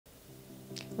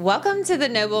Welcome to The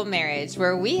Noble Marriage,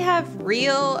 where we have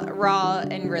real, raw,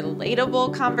 and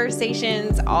relatable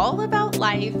conversations all about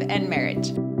life and marriage.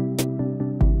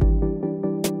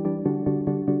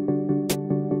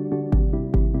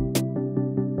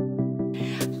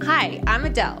 Hi, I'm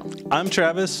Adele. I'm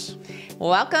Travis.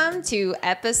 Welcome to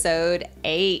episode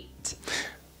 8.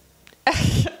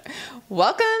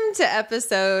 Welcome to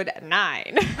episode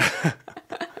 9.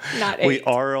 Not 8. We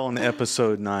are on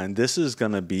episode 9. This is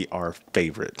going to be our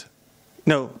favorite.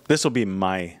 No, this will be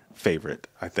my favorite,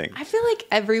 I think. I feel like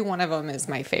every one of them is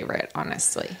my favorite,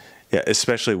 honestly. Yeah,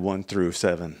 especially 1 through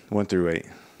 7, 1 through 8.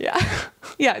 Yeah.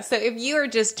 Yeah. So if you are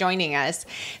just joining us,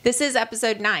 this is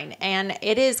episode 9, and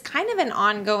it is kind of an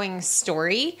ongoing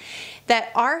story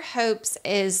that our hopes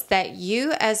is that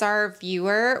you as our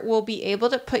viewer will be able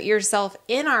to put yourself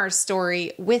in our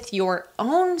story with your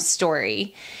own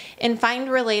story and find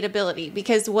relatability,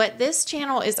 because what this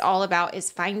channel is all about is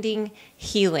finding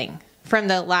healing from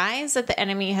the lies that the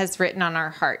enemy has written on our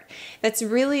heart. That's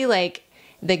really like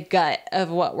the gut of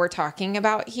what we're talking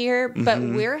about here, but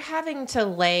we're having to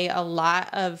lay a lot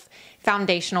of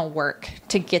foundational work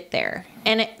to get there.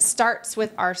 And it starts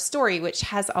with our story, which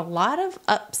has a lot of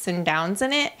ups and downs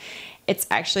in it. It's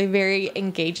actually very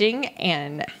engaging,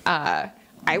 and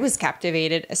I was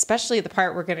captivated, especially the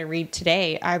part we're going to read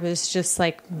today. I was just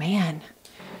like, man,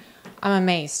 I'm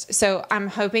amazed. So I'm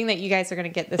hoping that you guys are going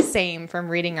to get the same from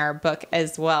reading our book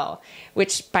as well,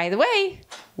 which, by the way,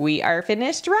 we are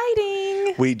finished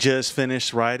writing. We just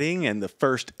finished writing and the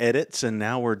first edits, and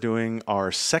now we're doing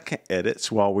our second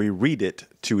edits while we read it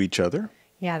to each other.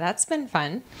 Yeah, that's been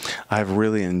fun. I've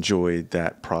really enjoyed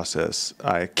that process.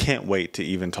 I can't wait to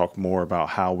even talk more about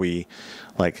how we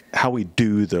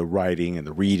do the writing and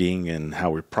the reading and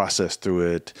how we process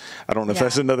through it. I don't know if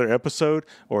that's another episode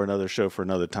or another show for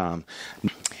another time.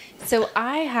 So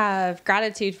I have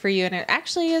gratitude for you, and it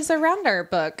actually is around our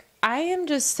book. I am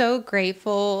just so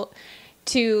grateful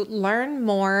to learn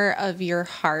more of your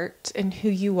heart and who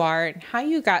you are and how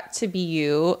you got to be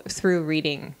you through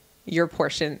reading your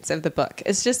portions of the book.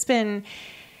 It's just been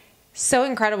so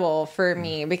incredible for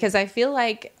me, because I feel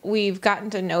like we've gotten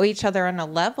to know each other on a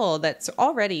level that's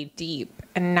already deep.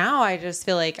 And now I just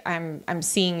feel like I'm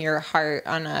seeing your heart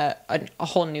on a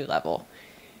whole new level.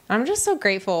 I'm just so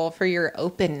grateful for your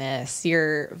openness,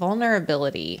 your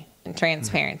vulnerability and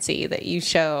transparency that you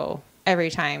show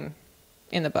every time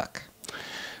in the book.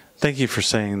 Thank you for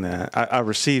saying that. I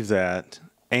received that,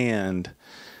 and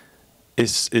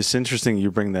it's interesting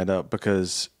you bring that up,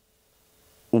 because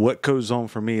what goes on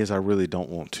for me is I really don't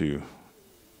want to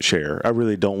share. I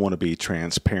really don't want to be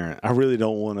transparent. I really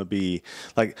don't want to be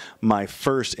like, my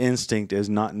first instinct is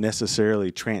not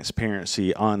necessarily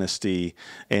transparency, honesty,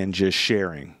 and just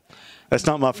sharing. That's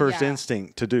not my first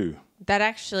instinct to do. That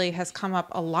actually has come up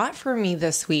a lot for me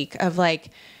this week of like,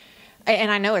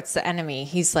 and I know it's the enemy.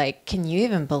 He's like, can you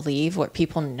even believe what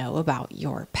people know about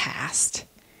your past?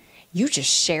 You just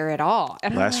share it all.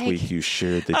 And last week you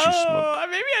shared that you smoked.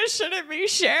 Maybe I shouldn't be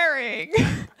sharing.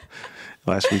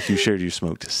 Last week you shared you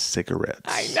smoked cigarettes.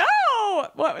 I know.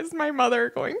 What was my mother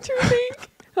going to think?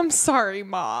 I'm sorry,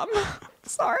 Mom.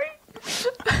 Sorry.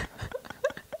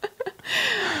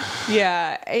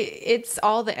 Yeah, it's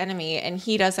all the enemy, and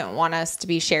he doesn't want us to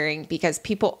be sharing, because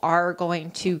people are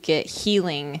going to get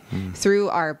healing through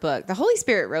our book. The Holy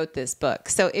Spirit wrote this book.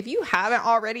 So if you haven't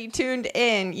already tuned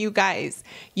in, you guys,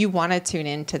 you want to tune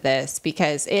into this,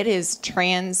 because it is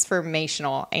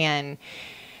transformational, and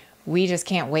we just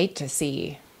can't wait to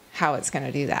see how it's going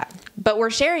to do that. But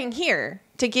we're sharing here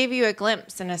to give you a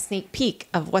glimpse and a sneak peek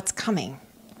of what's coming.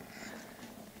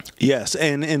 Yes,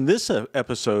 and in this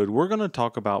episode, we're going to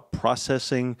talk about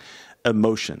processing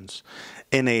emotions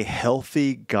in a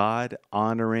healthy,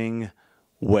 God-honoring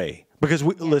way. Because,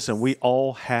 listen, we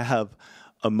all have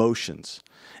emotions.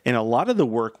 And a lot of the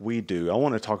work we do, I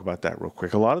want to talk about that real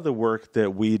quick. A lot of the work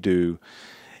that we do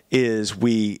is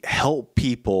we help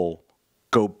people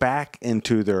go back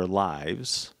into their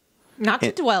lives. Not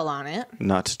to dwell on it.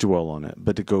 Not to dwell on it,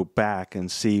 but to go back and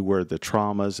see where the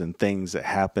traumas and things that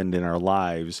happened in our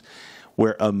lives,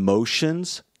 where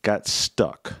emotions got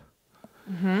stuck.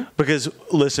 Because,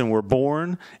 listen, we're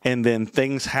born and then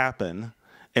things happen.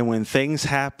 And when things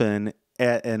happen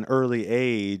at an early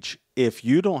age, if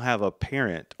you don't have a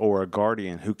parent or a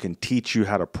guardian who can teach you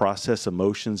how to process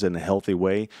emotions in a healthy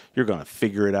way, you're going to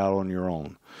figure it out on your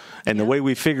own. And the way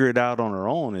we figure it out on our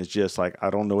own is just like, I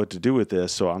don't know what to do with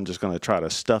this, so I'm just going to try to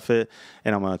stuff it,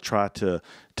 and I'm going to try to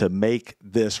make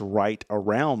this right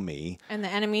around me. And the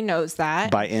enemy knows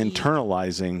that. By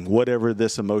internalizing whatever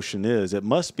this emotion is. It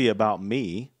must be about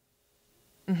me.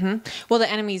 Well, the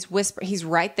enemy's whisper, he's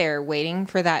right there waiting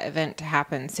for that event to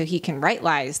happen so he can write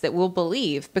lies that we'll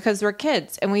believe because we're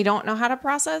kids and we don't know how to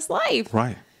process life.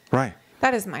 Right.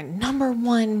 That is my number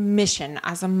one mission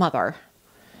as a mother.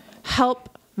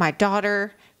 Help my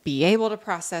daughter be able to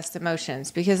process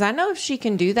emotions, because I know if she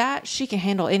can do that, she can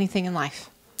handle anything in life.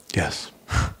 Yes.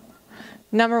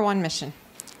 Number one mission.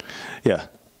 Yeah.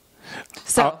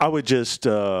 So I would just,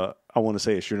 I want to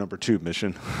say it's your number two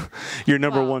mission. Your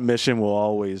number one mission will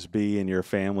always be in your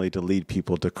family to lead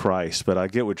people to Christ. But I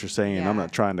get what you're saying. Yeah. I'm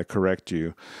not trying to correct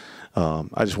you. I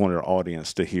just wanted our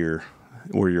audience to hear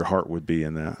where your heart would be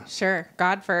in that. Sure.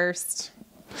 God first.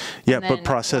 Yeah, And but then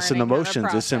processing learning how to emotions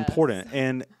is process.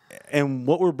 important. And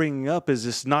what we're bringing up is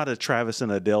it's not a Travis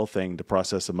and Adele thing to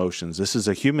process emotions. This is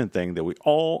a human thing that we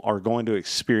all are going to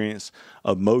experience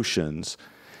emotions.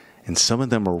 And some of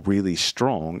them are really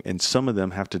strong, and some of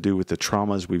them have to do with the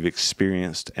traumas we've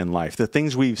experienced in life, the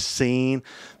things we've seen,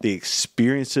 the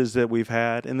experiences that we've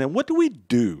had. And then what do we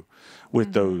do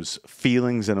with those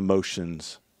feelings and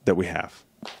emotions that we have?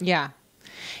 Yeah.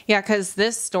 Yeah, because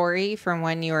this story from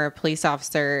when you were a police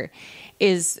officer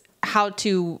is how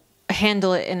to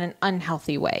handle it in an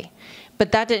unhealthy way.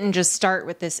 But that didn't just start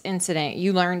with this incident.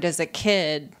 You learned as a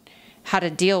kid how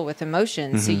to deal with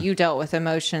emotions. So you dealt with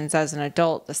emotions as an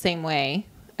adult the same way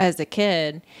as a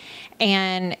kid.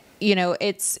 And, you know,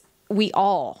 we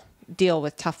all deal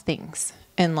with tough things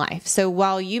in life. So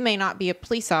while you may not be a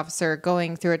police officer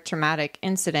going through a traumatic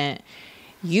incident,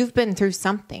 you've been through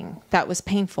something that was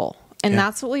painful. And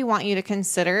that's what we want you to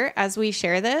consider as we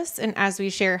share this and as we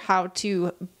share how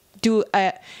to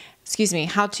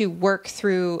how to work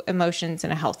through emotions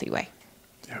in a healthy way.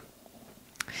 Yeah.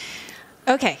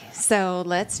 Okay, so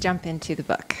let's jump into the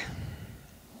book.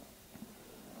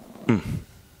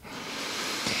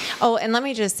 Oh, and let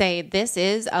me just say, this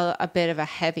is a bit of a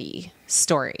heavy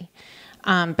story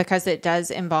because it does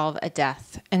involve a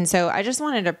death. And so I just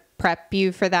wanted to prep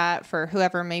you for that, for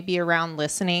whoever may be around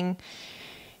listening.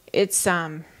 It's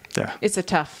a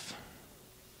tough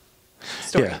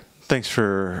story. Yeah. Thanks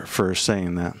for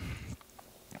saying that.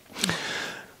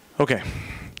 Okay.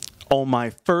 On my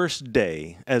first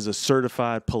day as a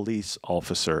certified police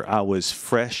officer, I was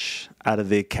fresh out of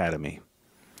the academy,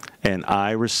 and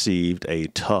I received a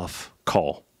tough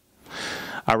call.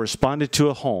 I responded to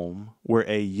a home where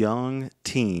a young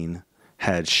teen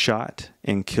had shot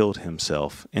and killed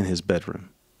himself in his bedroom.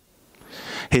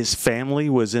 His family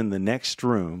was in the next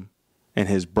room, and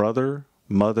his brother,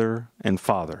 mother, and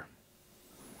father.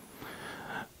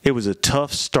 It was a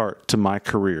tough start to my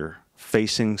career,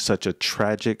 facing such a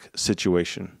tragic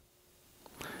situation.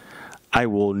 I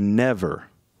will never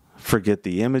forget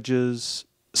the images,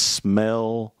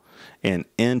 smell, and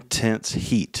intense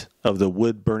heat of the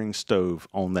wood-burning stove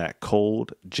on that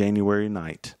cold January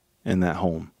night in that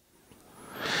home.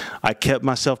 I kept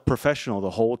myself professional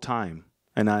the whole time,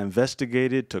 and I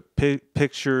investigated, took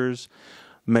pictures,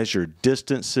 measured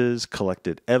distances,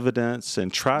 collected evidence,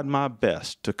 and tried my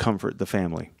best to comfort the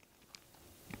family.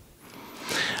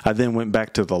 I then went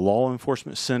back to the law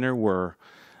enforcement center where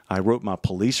I wrote my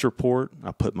police report.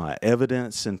 I put my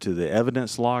evidence into the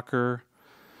evidence locker.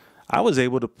 I was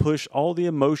able to push all the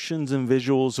emotions and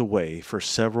visuals away for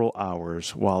several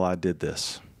hours while I did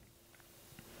this.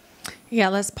 Yeah,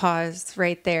 let's pause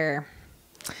right there.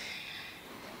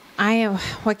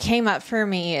 What came up for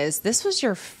me is this was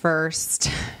your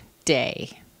first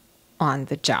day on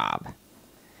the job.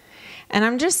 And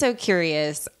I'm just so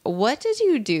curious, what did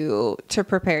you do to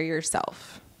prepare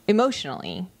yourself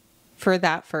emotionally for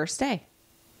that first day?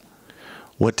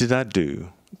 What did I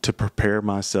do to prepare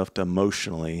myself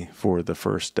emotionally for the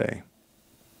first day?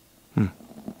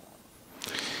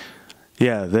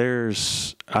 Yeah,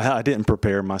 I didn't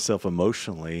prepare myself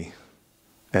emotionally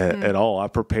at all. I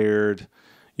prepared,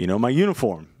 my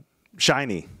uniform,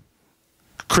 shiny,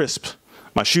 crisp.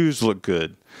 My shoes look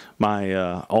good.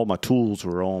 All my tools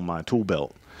were on my tool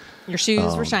belt. Your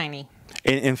shoes were shiny.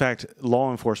 In fact,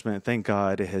 law enforcement, thank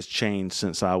God, it has changed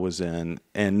since I was in.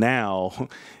 And now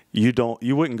you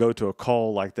wouldn't go to a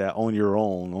call like that on your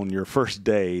own on your first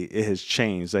day. It has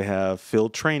changed. They have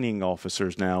field training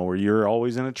officers now where you're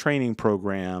always in a training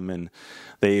program and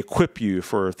they equip you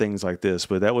for things like this.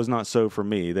 But that was not so for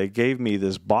me. They gave me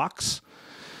this box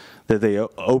that they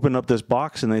opened up this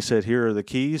box and they said, here are the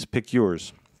keys, pick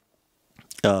yours,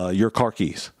 your car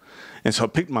keys. And so I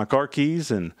picked my car keys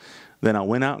and then I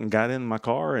went out and got in my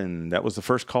car and that was the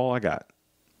first call I got.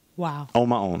 Wow. On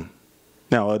my own.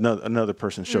 Now, another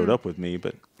person showed up with me,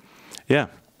 but yeah.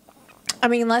 I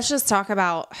mean, let's just talk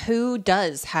about who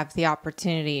does have the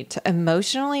opportunity to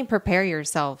emotionally prepare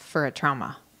yourself for a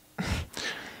trauma.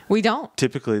 We don't.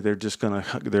 Typically, they're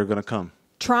gonna come.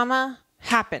 Trauma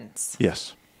happens.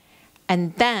 Yes.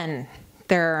 And then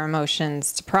there are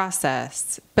emotions to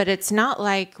process. But it's not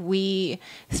like we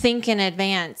think in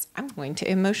advance, I'm going to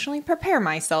emotionally prepare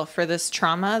myself for this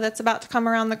trauma that's about to come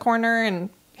around the corner and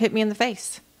hit me in the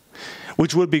face.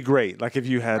 Which would be great. Like if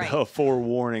you had Right. a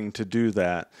forewarning to do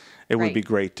that, it would Right. be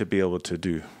great to be able to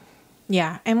do.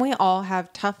 Yeah. And we all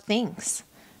have tough things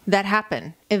that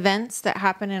happen, events that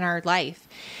happen in our life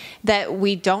that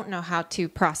we don't know how to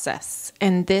process.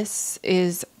 And this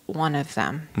is one of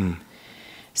them.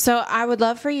 So I would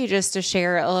love for you just to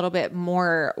share a little bit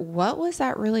more. What was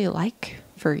that really like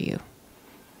for you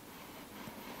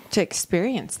to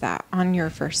experience that on your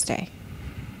first day?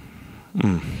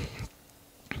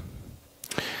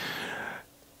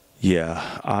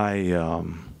 Yeah,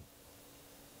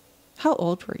 How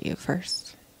old were you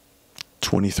first?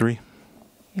 23.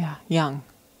 Yeah, young.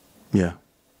 Yeah.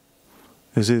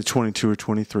 It was either 22 or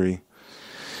 23.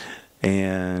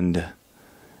 And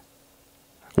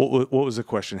what was the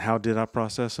question? How did I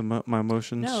process my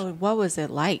emotions? No, what was it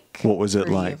like? What was it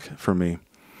for like you? for me?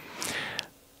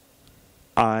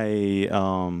 I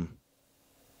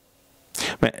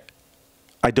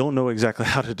don't know exactly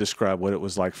how to describe what it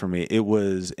was like for me. It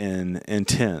was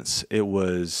intense. It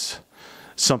was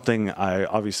something I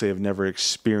obviously have never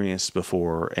experienced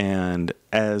before. And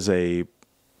as a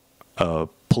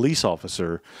police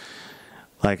officer,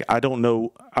 like, I don't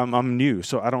know, I'm new,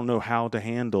 so I don't know how to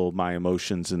handle my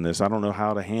emotions in this. I don't know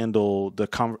how to handle the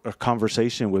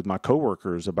conversation with my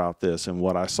coworkers about this and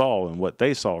what I saw and what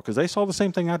they saw, because they saw the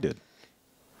same thing I did.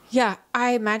 Yeah,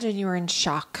 I imagine you were in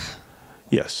shock.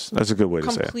 Yes, that's a good way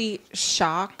to say it. Complete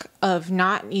shock of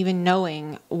not even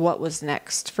knowing what was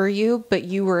next for you, but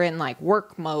you were in like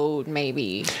work mode,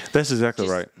 maybe. That's exactly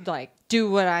Just, right. like,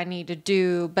 do what I need to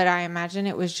do. But I imagine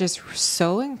it was just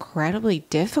so incredibly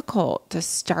difficult to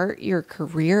start your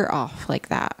career off like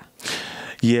that.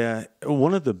 Yeah,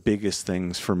 one of the biggest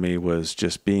things for me was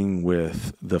just being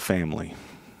with the family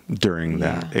during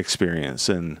that experience.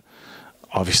 And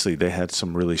obviously they had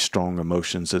some really strong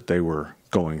emotions that they were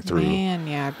going through. Man,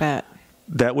 yeah, I bet.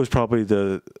 That was probably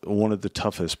one of the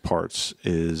toughest parts,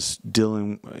 is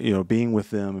dealing, being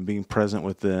with them and being present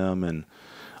with them. And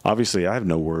obviously I have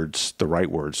no words, the right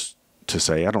words to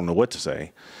say. I don't know what to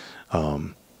say.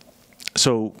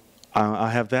 So I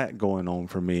have that going on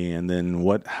for me. And then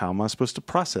how am I supposed to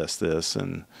process this?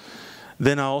 And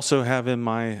then I also have in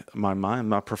my mind,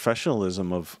 my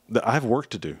professionalism of that I have work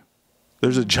to do.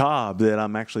 There's a job that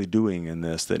I'm actually doing in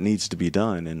this that needs to be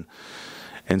done.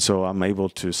 And so I'm able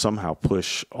to somehow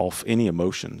push off any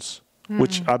emotions,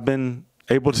 which I've been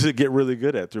able to get really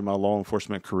good at through my law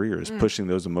enforcement career, is pushing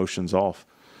those emotions off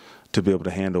to be able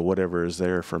to handle whatever is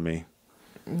there for me.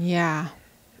 Yeah.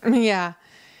 Yeah.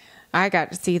 I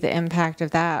got to see the impact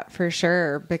of that for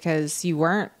sure, because you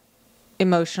weren't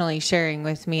emotionally sharing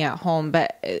with me at home,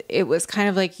 but it was kind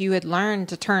of like you had learned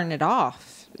to turn it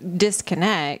off,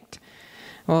 disconnect.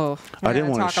 Well, I didn't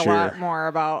want to talk share a lot more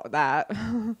about that.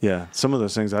 Yeah, some of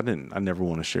those things I never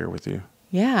want to share with you.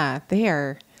 Yeah,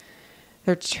 they're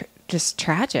just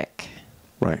tragic,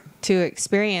 Right. to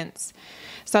experience.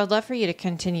 So I'd love for you to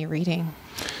continue reading.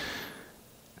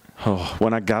 Oh,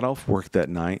 when I got off work that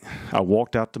night, I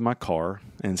walked out to my car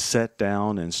and sat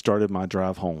down and started my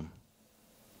drive home.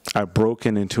 I broke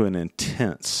into an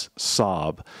intense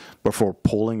sob before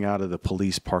pulling out of the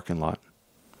police parking lot.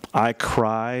 I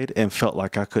cried and felt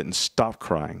like I couldn't stop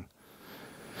crying.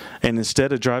 And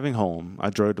instead of driving home, I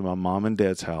drove to my mom and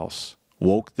dad's house,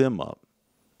 woke them up,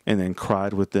 and then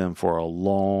cried with them for a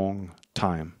long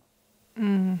time.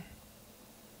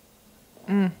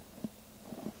 I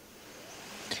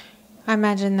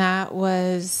imagine that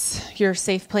was your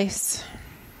safe place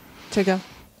to go.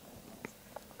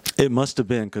 It must have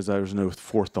been, because there was no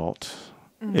forethought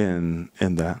in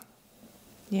that.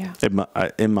 Yeah.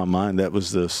 In my mind, that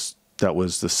was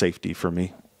the safety for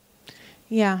me.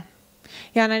 Yeah.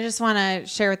 Yeah. And I just want to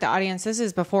share with the audience, this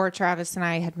is before Travis and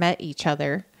I had met each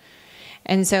other.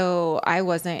 And so I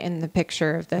wasn't in the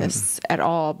picture of this at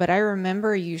all, but I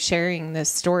remember you sharing this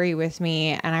story with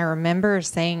me. And I remember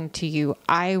saying to you,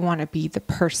 I want to be the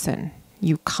person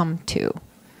you come to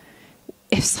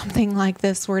if something like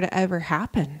this were to ever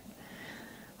happen.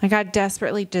 Like, I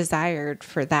desperately desired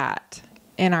for that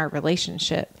in our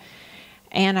relationship.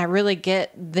 And I really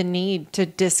get the need to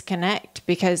disconnect,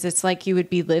 because it's like you would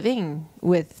be living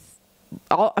with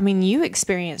you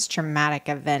experienced traumatic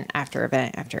event after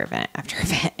event after event after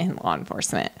event in law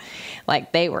enforcement.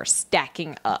 Like, they were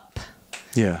stacking up.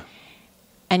 Yeah.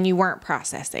 And you weren't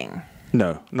processing.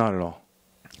 No, not at all.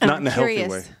 And Not I'm in a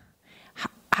curious, healthy way.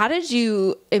 how did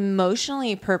you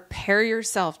emotionally prepare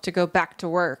yourself to go back to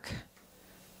work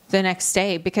the next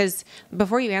day? Because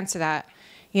before you answer that,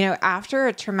 after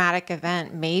a traumatic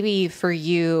event, maybe for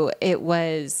you, it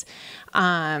was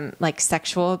like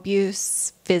sexual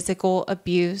abuse, physical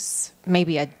abuse,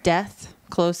 maybe a death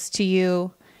close to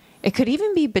you. It could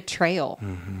even be betrayal.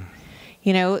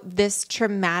 This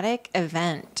traumatic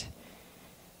event.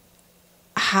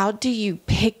 How do you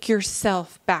pick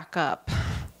yourself back up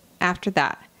after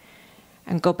that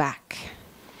and go back?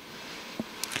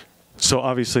 So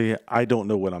obviously, I don't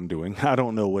know what I'm doing. I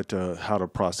don't know how to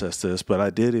process this, but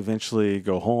I did eventually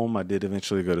go home. I did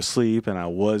eventually go to sleep, and I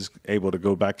was able to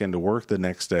go back into work the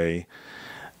next day.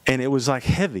 And it was like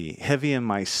heavy in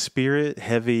my spirit,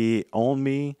 heavy on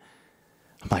me.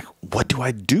 I'm like, what do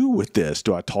I do with this?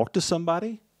 Do I talk to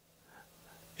somebody?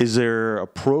 Is there a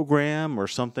program or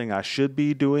something I should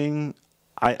be doing?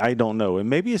 I don't know. And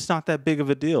maybe it's not that big of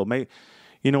a deal.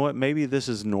 You know what? Maybe this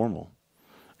is normal.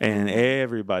 And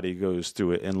everybody goes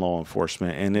through it in law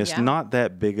enforcement. And it's not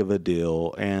that big of a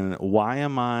deal. And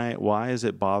why is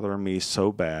it bothering me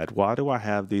so bad? Why do I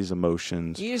have these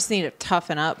emotions? You just need to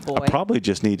toughen up, boy. I probably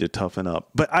just need to toughen up.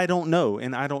 But I don't know.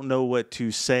 And I don't know what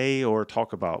to say or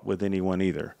talk about with anyone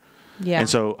either. Yeah. And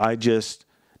so I just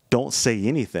don't say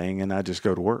anything and I just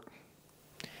go to work.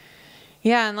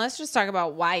 Yeah. And let's just talk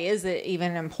about why is it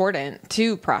even important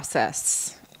to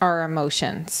process our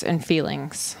emotions and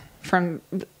feelings from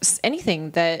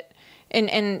anything that,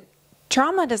 and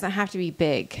trauma doesn't have to be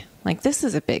big. Like this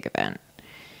is a big event,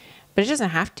 but it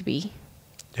doesn't have to be.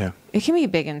 Yeah. It can be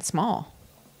big and small.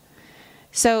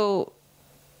 So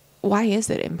why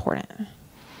is it important?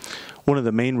 One of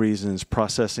the main reasons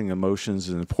processing emotions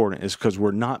is important is because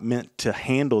we're not meant to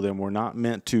handle them. We're not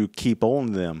meant to keep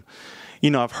on them.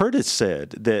 I've heard it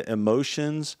said that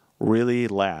emotions really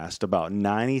last about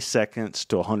 90 seconds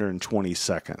to 120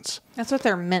 seconds. That's what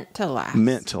they're meant to last.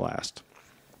 Meant to last.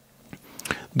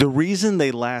 The reason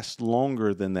they last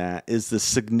longer than that is the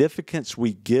significance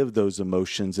we give those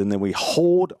emotions, and then we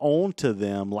hold on to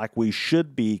them like we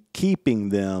should be keeping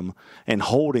them and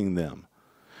holding them.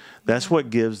 That's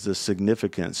what gives the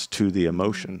significance to the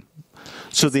emotion.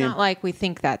 So it's not like we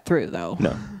think that through, though.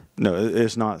 No,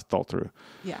 it's not thought through.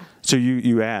 Yeah. So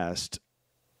you asked,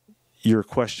 your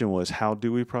question was, how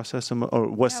do we process or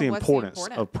what's the importance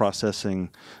of processing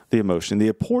the emotion? The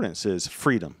importance is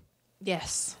freedom.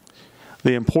 Yes.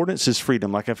 The importance is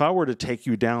freedom. Like if I were to take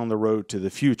you down the road to the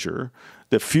future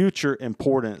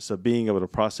importance of being able to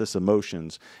process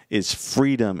emotions is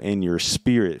freedom in your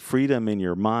spirit, freedom in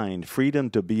your mind, freedom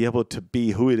to be able to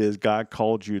be who it is God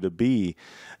called you to be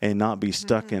and not be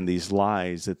stuck in these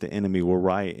lies that the enemy will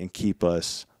write and keep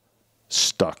us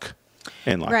stuck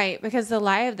in life. Right, because the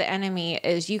lie of the enemy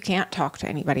is you can't talk to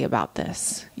anybody about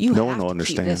this. No one will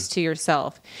understand. Keep this to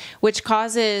yourself, which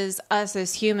causes us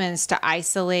as humans to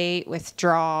isolate,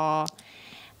 withdraw,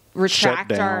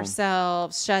 retract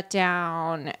ourselves, shut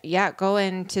down, go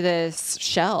into this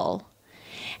shell.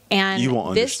 And you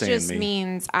won't this understand just me.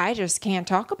 Means I just can't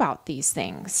talk about these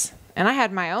things. And I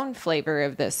had my own flavor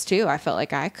of this too. I felt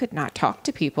like I could not talk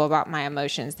to people about my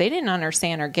emotions. They didn't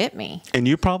understand or get me. And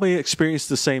you probably experienced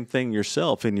the same thing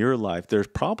yourself in your life. There's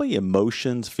probably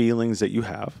emotions, feelings that you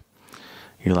have.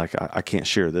 You're like, I can't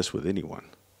share this with anyone.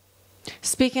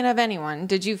 Speaking of anyone,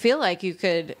 did you feel like you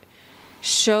could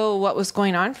show what was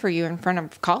going on for you in front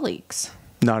of colleagues?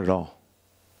 Not at all.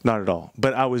 Not at all.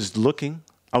 But I was looking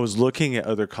at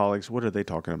other colleagues. What are they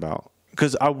talking about?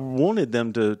 Because I wanted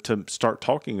them to start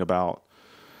talking about,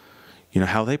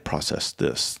 how they process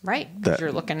this. Right. Because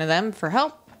you're looking to them for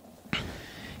help.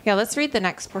 Yeah, let's read the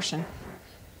next portion.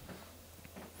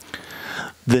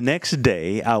 The next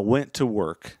day, I went to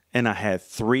work and I had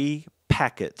 3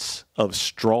 packets of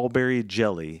strawberry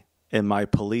jelly in my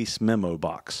police memo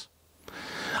box.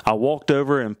 I walked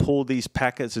over and pulled these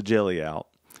packets of jelly out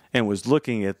and was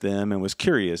looking at them and was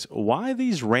curious why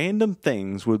these random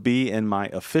things would be in my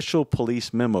official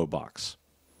police memo box.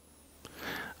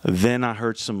 Then I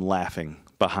heard some laughing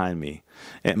behind me,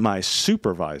 and my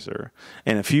supervisor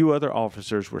and a few other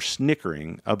officers were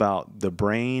snickering about the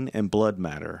brain and blood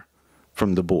matter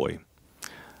from the boy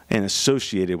and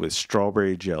associated with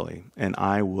strawberry jelly. And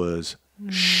I was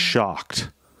shocked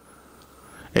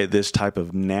at this type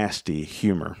of nasty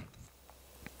humor.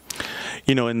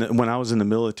 When I was in the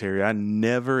military, I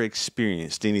never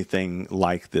experienced anything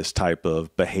like this type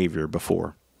of behavior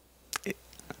before.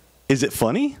 Is it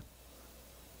funny?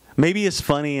 Maybe it's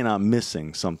funny and I'm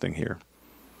missing something here.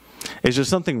 Is there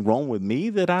something wrong with me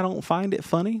that I don't find it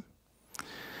funny?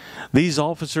 These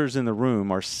officers in the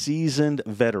room are seasoned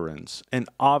veterans, and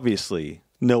obviously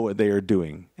know what they are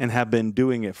doing and have been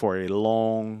doing it for a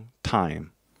long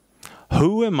time.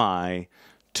 Who am I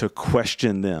to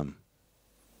question them?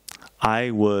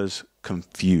 I was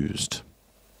confused.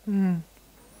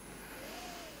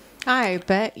 I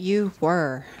bet you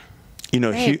were. You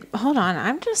know, Babe, hold on.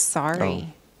 I'm just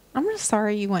sorry. I'm just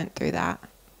sorry you went through that.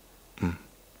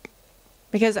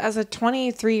 Because as a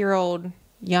 23-year-old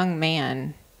young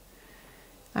man,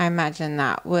 I imagine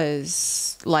that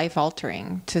was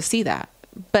life-altering to see that.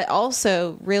 But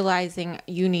also realizing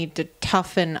you need to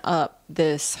toughen up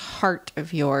this heart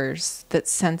of yours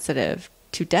that's sensitive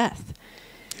to death.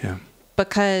 Yeah.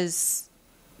 Because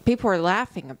people are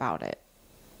laughing about it.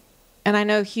 And I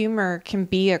know humor can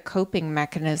be a coping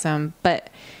mechanism, but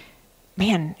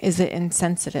man, is it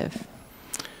insensitive?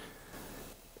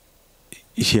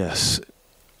 Yes.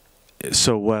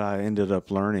 So what I ended up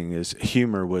learning is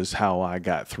humor was how I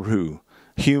got through.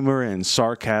 Humor and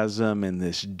sarcasm and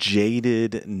this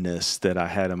jadedness that I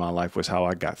had in my life was how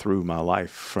I got through my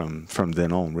life from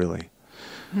then on, really.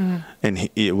 And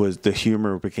it was, the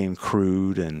humor became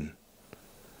crude and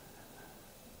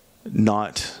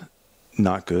not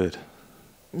good.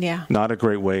 Yeah. Not a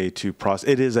great way to process.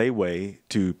 It is a way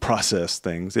to process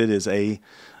things. It is a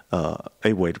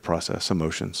way to process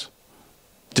emotions.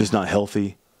 Just not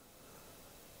healthy.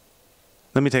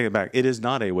 Let me take it back. It is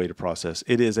not a way to process.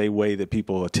 It is a way that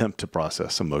people attempt to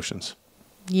process emotions.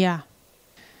 Yeah.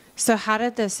 So how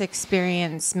did this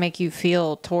experience make you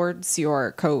feel towards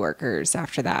your coworkers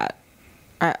after that?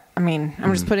 I mean,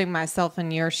 I'm just putting myself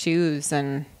in your shoes,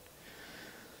 and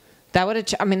that would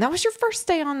have, that was your first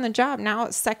day on the job. Now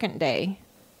it's second day,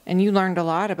 and you learned a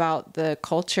lot about the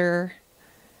culture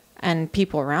and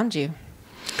people around you.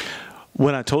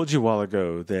 When I told you a while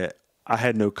ago that I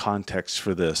had no context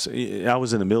for this, I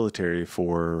was in the military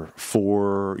for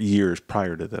 4 years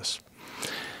prior to this.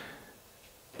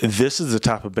 This is the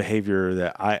type of behavior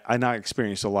that I not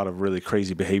experienced a lot of really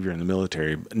crazy behavior in the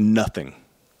military. Nothing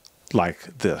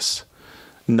like this.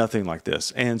 Nothing like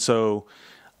this. And so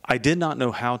I did not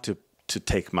know how to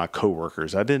take my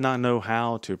coworkers. I did not know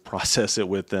how to process it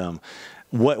with them.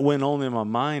 What went on in my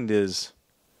mind is,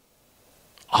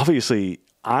 obviously,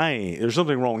 there's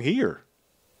something wrong here.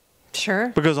 Sure.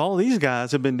 Because all these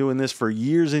guys have been doing this for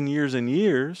years and years and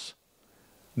years.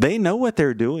 They know what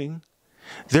they're doing.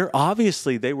 They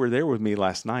were there with me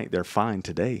last night. They're fine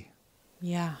today.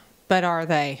 Yeah. But are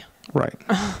they? Right.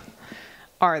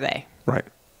 Are they? Right.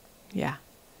 Yeah.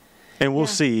 And we'll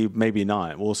see, maybe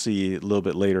not. We'll see a little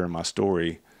bit later in my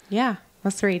story. Yeah.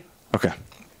 Let's read. Okay.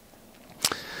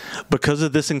 Because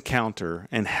of this encounter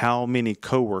and how many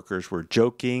coworkers were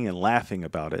joking and laughing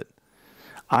about it,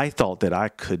 I thought that I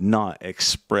could not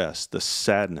express the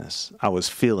sadness I was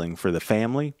feeling for the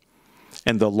family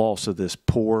and the loss of this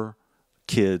poor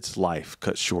kid's life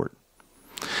cut short.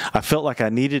 I felt like I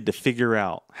needed to figure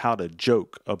out how to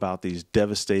joke about these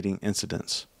devastating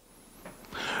incidents.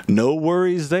 No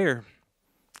worries there.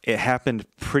 It happened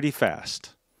pretty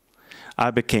fast.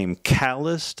 I became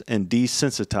calloused and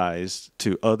desensitized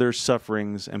to other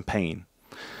sufferings and pain.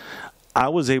 I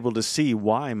was able to see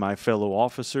why my fellow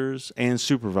officers and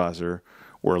supervisor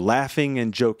were laughing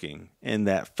and joking in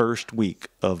that first week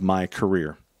of my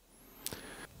career.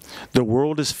 The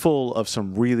world is full of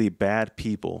some really bad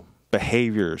people,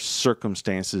 behaviors,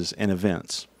 circumstances, and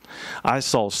events. I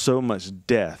saw so much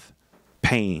death,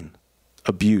 pain,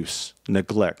 abuse,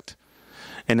 neglect.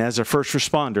 And as a first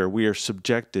responder, we are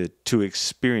subjected to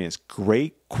experience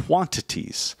great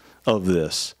quantities of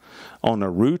this on a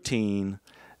routine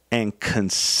and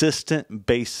consistent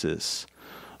basis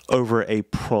over a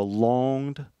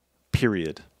prolonged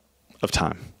period of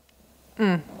time.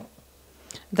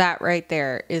 That right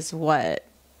there is what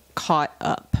caught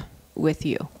up with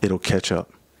you. It'll catch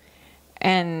up.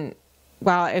 And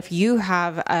well, if you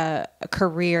have a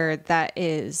career that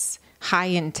is high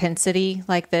intensity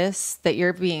like this, that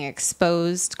you're being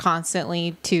exposed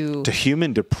constantly to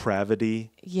human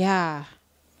depravity. Yeah.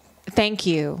 Thank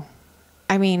you.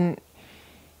 I mean,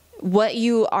 what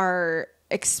you are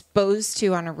exposed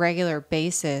to on a regular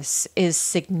basis is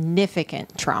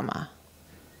significant trauma.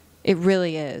 It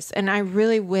really is. And I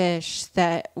really wish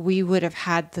that we would have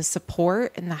had the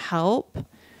support and the help,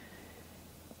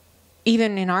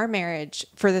 even in our marriage,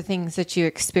 for the things that you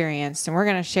experienced. And we're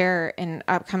going to share in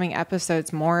upcoming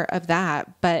episodes more of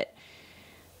that. But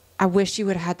I wish you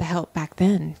would have had the help back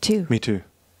then, too. Me too.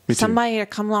 Somebody to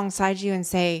come alongside you and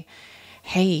say,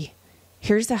 hey,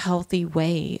 here's a healthy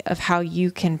way of how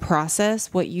you can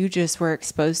process what you just were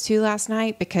exposed to last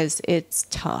night, because it's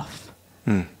tough.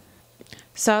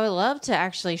 So I would love to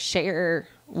actually share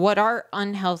what are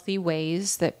unhealthy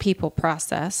ways that people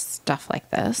process stuff like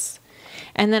this.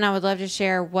 And then I would love to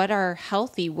share what are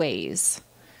healthy ways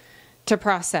to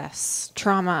process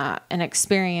trauma and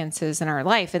experiences in our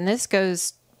life. And this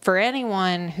goes for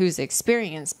anyone who's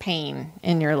experienced pain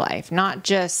in your life, not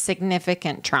just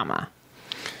significant trauma.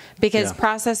 Because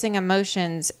processing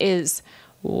emotions is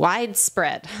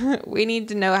widespread. We need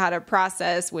to know how to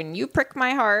process when you prick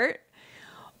my heart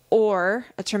or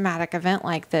a traumatic event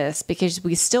like this, because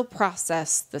we still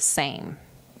process the same,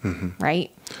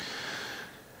 right?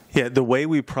 Yeah, the way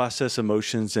we process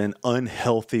emotions in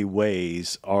unhealthy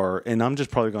ways are, and I'm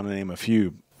just probably going to name a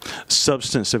few: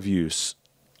 substance abuse,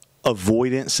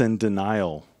 avoidance and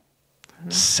denial,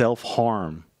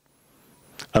 self-harm,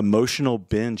 emotional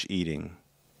binge eating,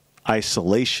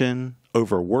 isolation,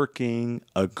 overworking,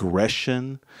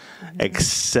 aggression,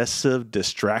 excessive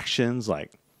distractions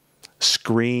like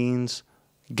screens,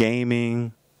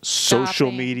 gaming,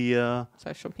 social media,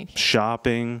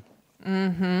 shopping.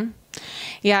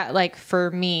 Yeah, like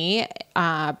for me,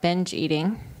 binge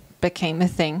eating became a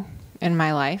thing in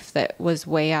my life that was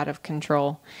way out of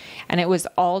control. And it was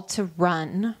all to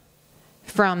run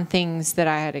from things that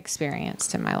I had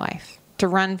experienced in my life, to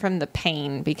run from the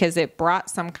pain, because it brought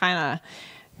some kind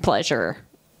of pleasure,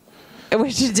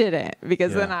 which it didn't,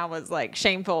 because then I was like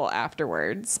shameful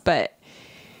afterwards. But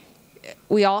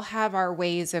we all have our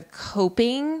ways of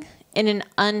coping in an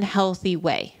unhealthy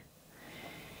way.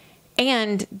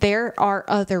 And there are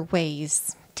other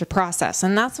ways to process.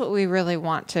 And that's what we really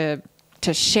want to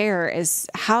share, is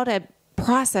how to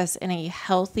process in a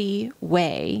healthy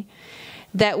way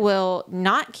that will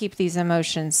not keep these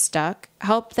emotions stuck,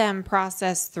 help them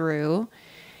process through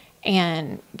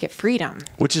and get freedom.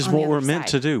 Which is what we're meant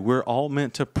to do. We're all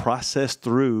meant to process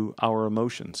through our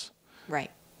emotions.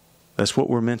 Right. That's what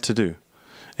we're meant to do.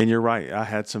 And you're right. I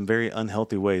had some very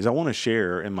unhealthy ways. I want to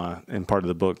share in part of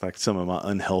the book, like some of my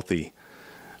unhealthy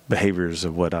behaviors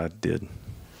of what I did.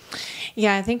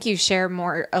 Yeah, I think you share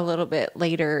more a little bit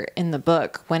later in the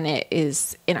book when it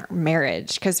is in our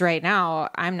marriage. Because right now,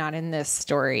 I'm not in this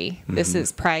story. This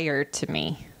is prior to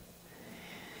me.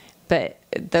 But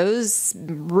those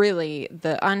really,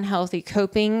 the unhealthy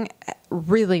coping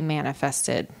really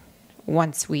manifested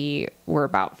once we were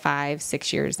about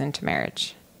 5-6 years into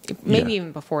marriage. Maybe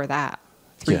even before that,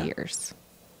 3 years.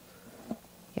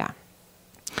 Yeah.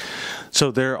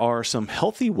 So there are some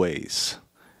healthy ways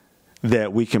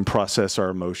that we can process our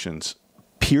emotions: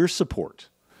 peer support,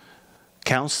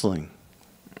 counseling,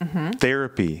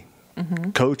 therapy,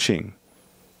 coaching,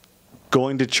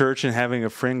 going to church and having a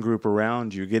friend group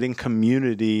around you, getting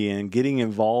community and getting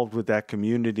involved with that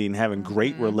community and having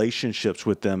great relationships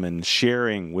with them and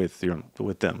sharing with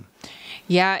them.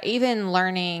 Yeah, even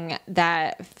learning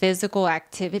that physical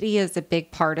activity is a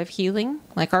big part of healing.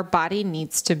 Like, our body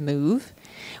needs to move.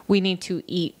 We need to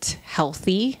eat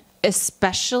healthy,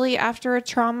 especially after a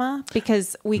trauma,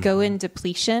 because we go in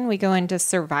depletion, we go into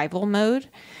survival mode.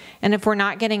 And if we're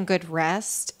not getting good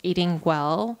rest, eating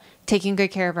well, taking good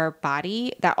care of our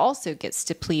body, that also gets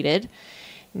depleted.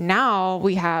 Now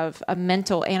we have a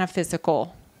mental and a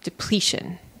physical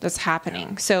depletion that's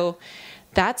happening. So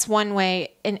that's one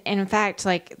way. And in fact,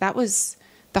 like, that was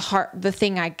the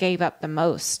thing I gave up the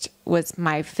most, was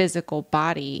my physical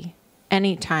body.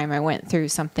 Anytime I went through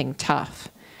something tough,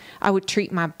 I would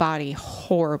treat my body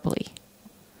horribly.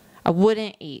 I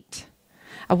wouldn't eat.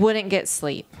 I wouldn't get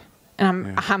sleep.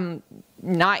 And I'm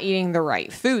not eating the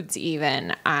right foods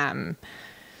even. I'm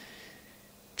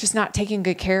just not taking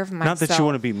good care of myself. Not that you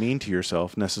want to be mean to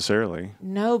yourself necessarily.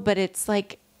 No, but it's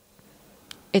like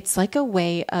a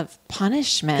way of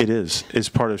punishment. It is. It's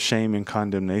part of shame and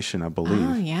condemnation, I believe.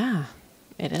 Oh, yeah.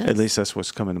 It is. At least that's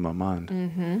what's coming to my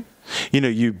mind. You know,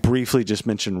 you briefly just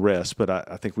mentioned rest, but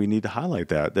I think we need to highlight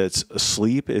that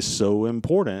sleep is so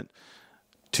important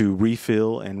to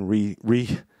refill and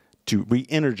to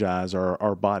re-energize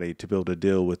our body to be able to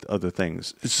deal with other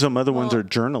things. Some other ones are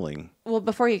journaling. Well,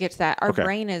 before you get to that, our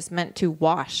brain is meant to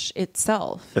wash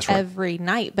itself every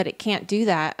night, but it can't do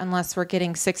that unless we're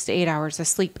getting 6 to 8 hours of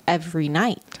sleep every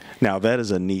night. Now, that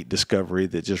is a neat discovery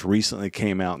that just recently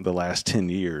came out in the last 10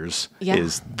 years. Yeah.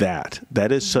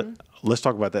 That is let's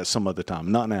talk about that some other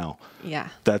time, not now. Yeah.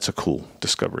 That's a cool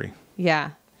discovery.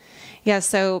 Yeah. Yeah,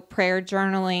 so prayer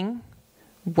journaling,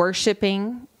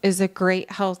 worshiping is a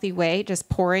great healthy way, just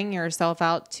pouring yourself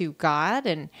out to God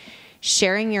and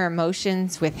sharing your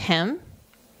emotions with Him.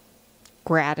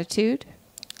 Gratitude.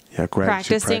 Yeah,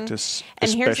 gratitude practice, and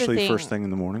especially first thing in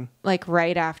the morning. Like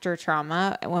right after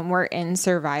trauma, when we're in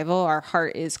survival, our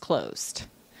heart is closed.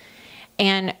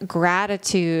 And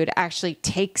gratitude actually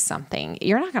takes something.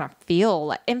 You're not going to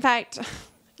feel, in fact,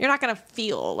 you're not going to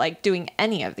feel like doing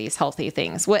any of these healthy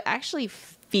things. What actually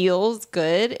feels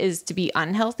good is to be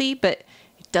unhealthy, but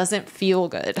it doesn't feel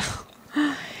good.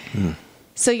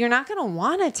 So you're not going to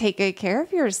want to take good care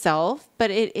of yourself, but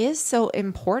it is so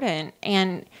important.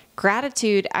 And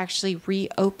gratitude actually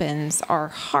reopens our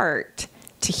heart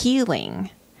to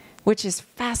healing, which is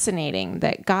fascinating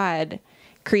that God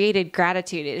created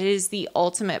gratitude. It is the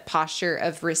ultimate posture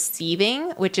of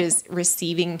receiving, which is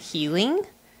receiving healing.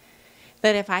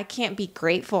 That if I can't be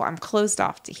grateful, I'm closed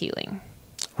off to healing.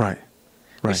 Right.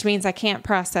 Which means I can't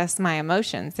process my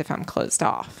emotions if I'm closed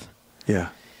off. Yeah.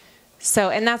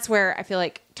 So, and that's where I feel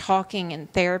like talking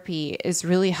and therapy is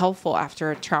really helpful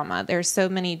after a trauma. There's so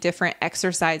many different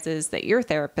exercises that your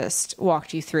therapist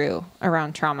walked you through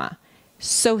around trauma.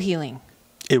 So healing.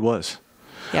 It was.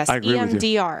 Yes. I agree with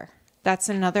you. EMDR. That's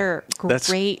another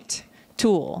great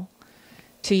tool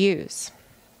to use.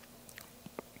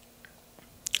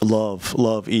 Love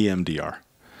EMDR.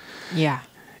 Yeah.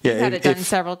 Yeah. You've had it done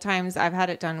several times. I've had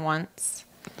it done once.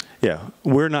 Yeah,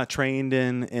 we're not trained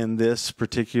in this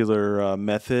particular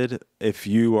method. If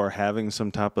you are having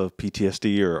some type of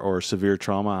PTSD or severe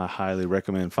trauma, I highly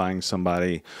recommend finding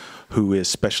somebody who is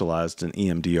specialized in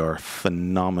EMDR.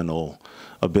 Phenomenal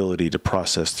ability to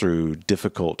process through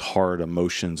difficult, hard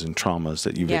emotions and traumas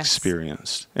that you've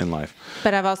experienced in life.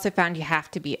 But I've also found you have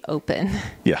to be open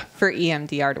for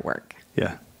EMDR to work.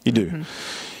 Yeah, you do. Mm-hmm.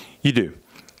 You do.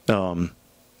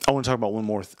 I want to talk about one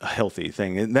more healthy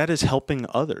thing, and that is helping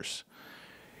others.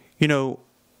 You know,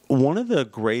 one of the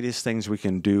greatest things we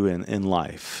can do in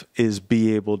life is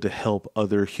be able to help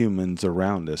other humans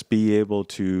around us, be able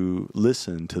to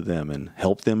listen to them and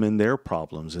help them in their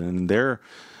problems and in their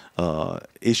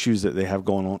issues that they have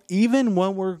going on, even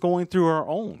when we're going through our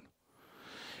own.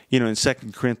 You know, in 2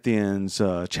 Corinthians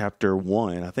chapter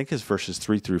 1, I think it's verses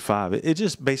 3 through 5, it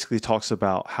just basically talks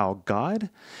about how God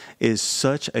is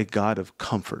such a God of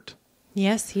comfort.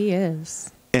 Yes, he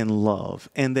is. And love.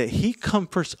 And that he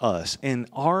comforts us in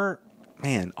our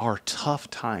tough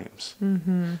times.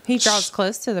 Mm-hmm. He draws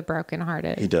close to the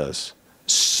brokenhearted. He does.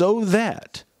 So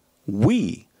that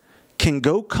we can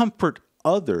go comfort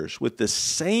others with the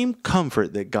same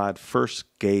comfort that God first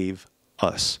gave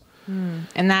us.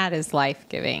 And that is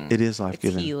life-giving. It is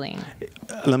life-giving. It's healing.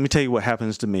 Let me tell you what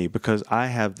happens to me, because I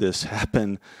have this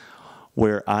happen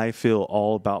where I feel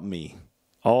all about me.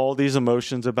 All these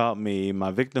emotions about me,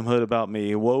 my victimhood about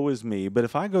me, woe is me. But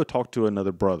if I go talk to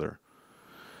another brother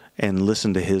and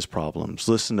listen to his problems,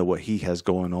 listen to what he has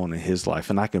going on in his life,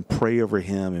 and I can pray over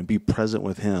him and be present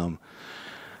with him,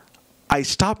 I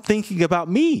stop thinking about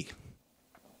me.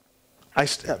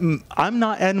 I'm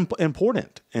not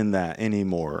important in that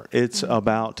anymore. It's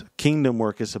about kingdom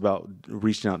work. It's about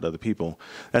reaching out to other people.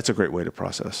 That's a great way to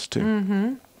process too.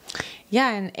 Mm-hmm.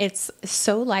 Yeah, and it's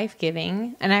so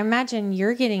life-giving. And I imagine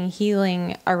you're getting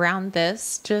healing around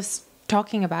this, just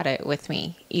talking about it with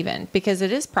me even, because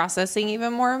it is processing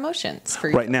even more emotions for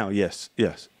you. Right now, yes, it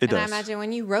does. And I imagine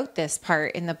when you wrote this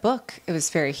part in the book, it was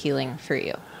very healing for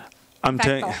you. In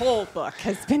fact, the whole book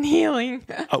has been healing.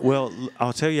 Well,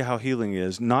 I'll tell you how healing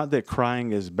is. Not that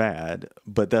crying is bad,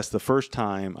 but that's the first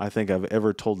time I think I've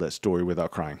ever told that story without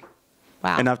crying.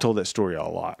 Wow. And I've told that story a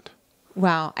lot.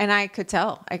 Wow. And I could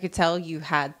tell you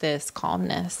had this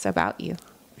calmness about you.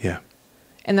 Yeah.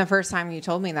 And the first time you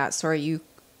told me that story,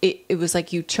 it was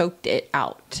like you choked it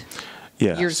out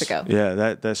years ago.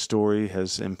 Yeah, that story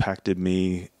has impacted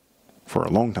me for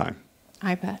a long time.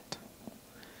 I bet.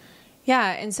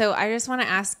 Yeah, and so I just want to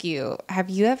ask you, have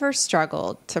you ever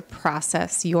struggled to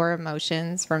process your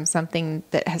emotions from something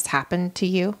that has happened to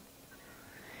you?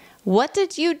 What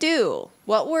did you do?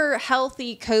 What were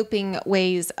healthy coping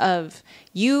ways of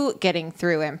you getting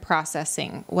through and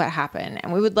processing what happened?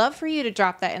 And we would love for you to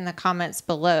drop that in the comments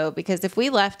below, because if we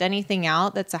left anything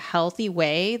out that's a healthy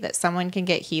way that someone can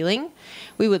get healing,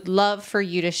 we would love for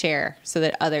you to share so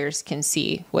that others can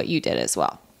see what you did as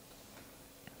well.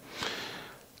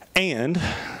 And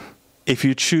if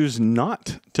you choose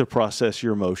not to process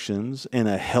your emotions in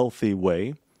a healthy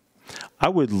way, I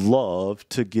would love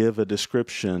to give a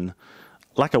description,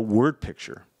 like a word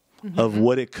picture, of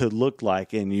what it could look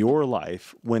like in your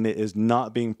life when it is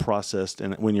not being processed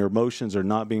and when your emotions are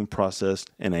not being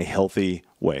processed in a healthy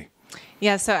way.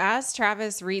 Yeah, so as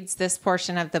Travis reads this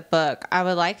portion of the book, I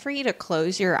would like for you to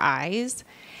close your eyes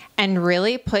and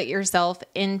really put yourself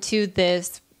into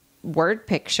this word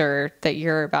picture that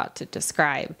you're about to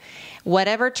describe.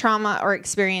 Whatever trauma or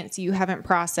experience you haven't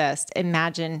processed,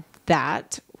 imagine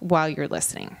that while you're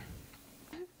listening.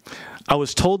 I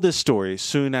was told this story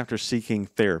soon after seeking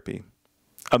therapy.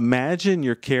 Imagine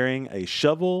you're carrying a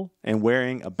shovel and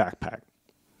wearing a backpack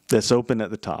that's open at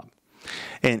the top.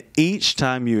 And each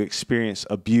time you experience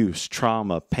abuse,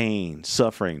 trauma, pain,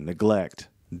 suffering, neglect,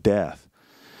 death,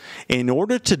 in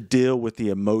order to deal with the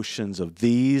emotions of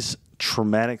these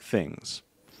traumatic things,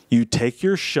 you take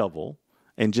your shovel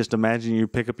and just imagine you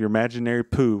pick up your imaginary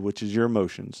poo, which is your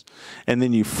emotions, and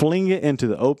then you fling it into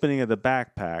the opening of the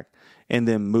backpack and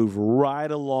then move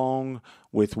right along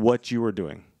with what you were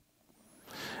doing.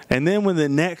 And then when the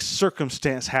next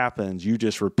circumstance happens, you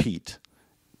just repeat.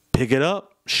 Pick it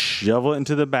up, shovel it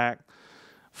into the back,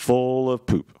 full of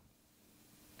poop.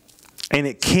 And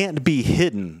it can't be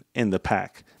hidden in the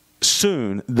pack.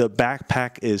 Soon, the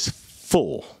backpack is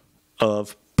full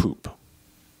of poop.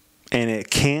 And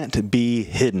it can't be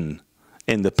hidden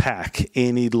in the pack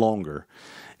any longer.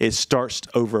 It starts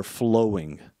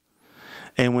overflowing.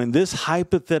 And when this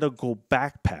hypothetical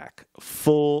backpack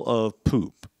full of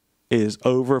poop is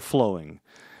overflowing,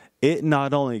 it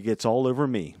not only gets all over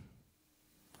me,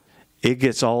 it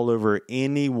gets all over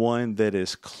anyone that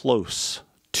is close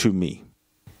to me.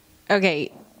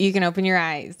 Okay, you can open your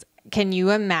eyes. Can you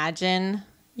imagine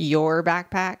your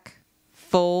backpack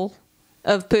full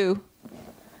of poo?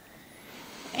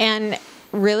 And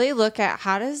really look at,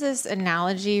 how does this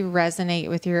analogy resonate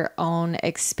with your own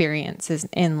experiences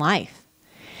in life?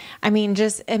 I mean,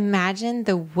 just imagine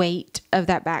the weight of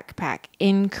that backpack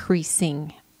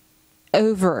increasing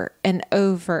over and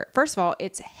over. First of all,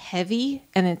 it's heavy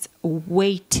and it's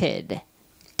weighted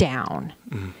down.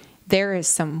 There is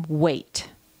some weight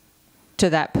to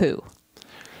that poo.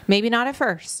 Maybe not at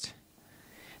first,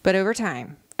 but over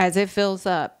time, as it fills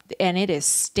up and it is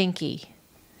stinky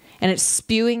and it's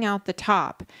spewing out the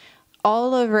top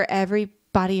all over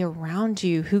everybody around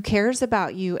you who cares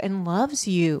about you and loves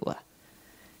you,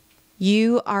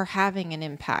 you are having an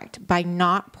impact by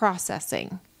not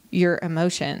processing your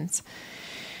emotions.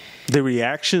 The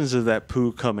reactions of that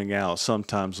poo coming out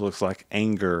sometimes looks like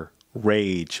anger,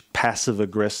 rage,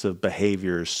 passive-aggressive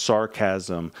behaviors,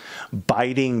 sarcasm,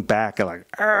 biting back, like,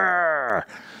 argh.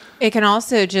 It can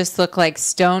also just look like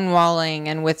stonewalling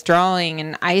and withdrawing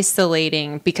and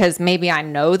isolating, because maybe I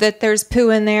know that there's poo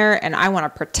in there and I want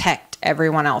to protect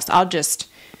everyone else. I'll just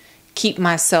keep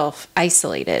myself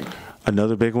isolated.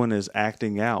 Another big one is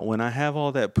acting out. When I have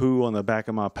all that poo on the back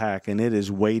of my pack and it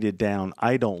is weighted down,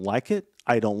 I don't like it.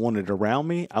 I don't want it around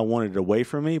me. I want it away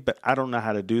from me, but I don't know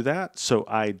how to do that. So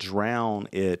I drown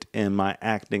it in my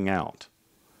acting out.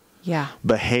 Yeah.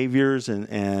 Behaviors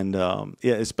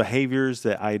it's behaviors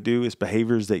that I do. It's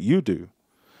behaviors that you do.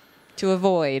 To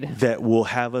avoid. That will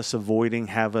have us avoiding,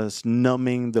 have us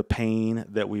numbing the pain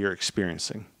that we are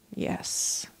experiencing.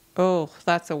 Yes. Oh,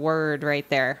 that's a word right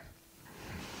there.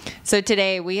 So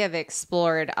today we have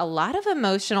explored a lot of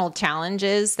emotional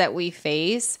challenges that we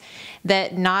face,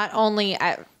 that not only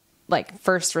like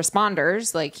first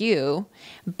responders like you,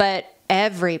 but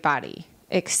everybody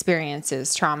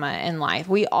experiences trauma in life.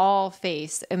 We all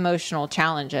face emotional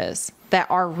challenges that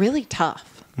are really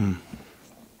tough.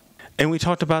 And we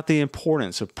talked about the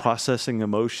importance of processing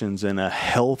emotions in a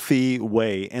healthy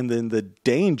way, and then the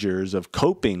dangers of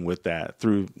coping with that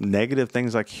through negative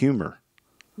things like humor.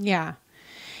 Yeah.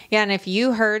 Yeah, and if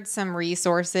you heard some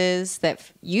resources that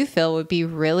you feel would be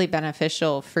really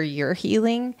beneficial for your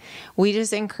healing, we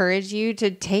just encourage you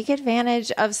to take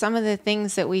advantage of some of the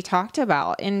things that we talked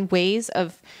about in ways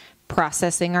of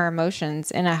processing our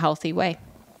emotions in a healthy way.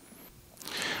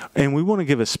 And we want to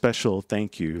give a special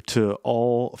thank you to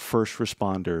all first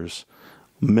responders,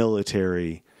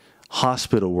 military,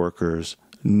 hospital workers,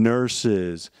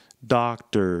 nurses,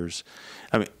 doctors,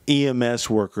 EMS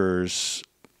workers.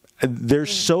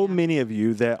 There's so many of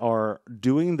you that are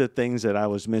doing the things that I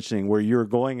was mentioning, where you're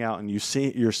going out and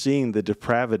you're seeing the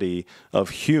depravity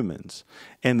of humans,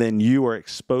 and then you are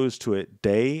exposed to it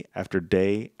day after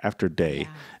day after day,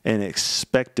 and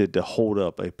expected to hold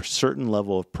up a certain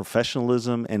level of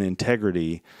professionalism and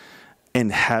integrity,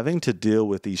 and having to deal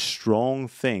with these strong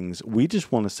things. We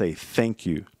just want to say thank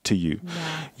you to you.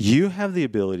 Yeah. You have the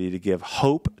ability to give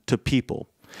hope to people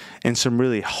in some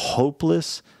really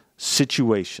hopeless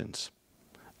situations,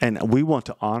 and we want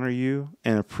to honor you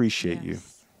and appreciate you.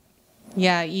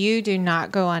 Yeah, you do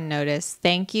not go unnoticed.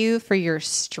 Thank you for your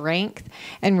strength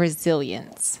and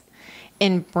resilience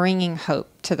in bringing hope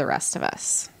to the rest of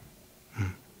us.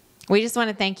 We just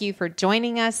want to thank you for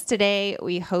joining us today.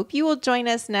 We hope you will join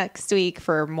us next week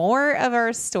for more of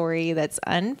our story that's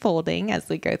unfolding as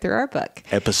we go through our book.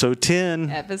 Episode 10.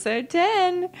 Episode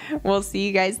 10. We'll see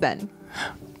you guys then.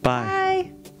 Bye.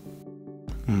 Bye.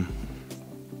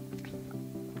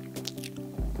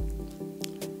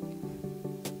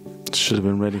 Should have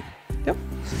been ready. Yep.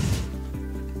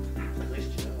 At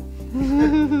least you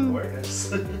know.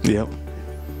 Awareness. Yep.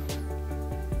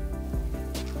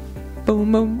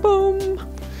 Boom, boom, boom.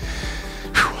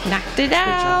 Knocked it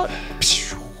out.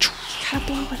 Gotta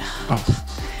blow it up. Oh.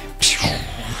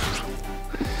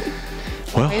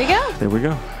 Well, way to go. There we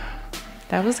go.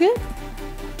 That was good.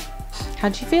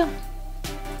 How'd you feel?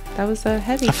 That was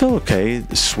heavy. I feel okay.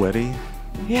 Sweaty.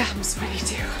 Yeah, I'm sweaty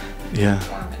too. Yeah.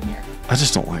 Warm in here. I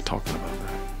just don't like talking about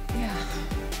that. Yeah,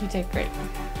 you did great.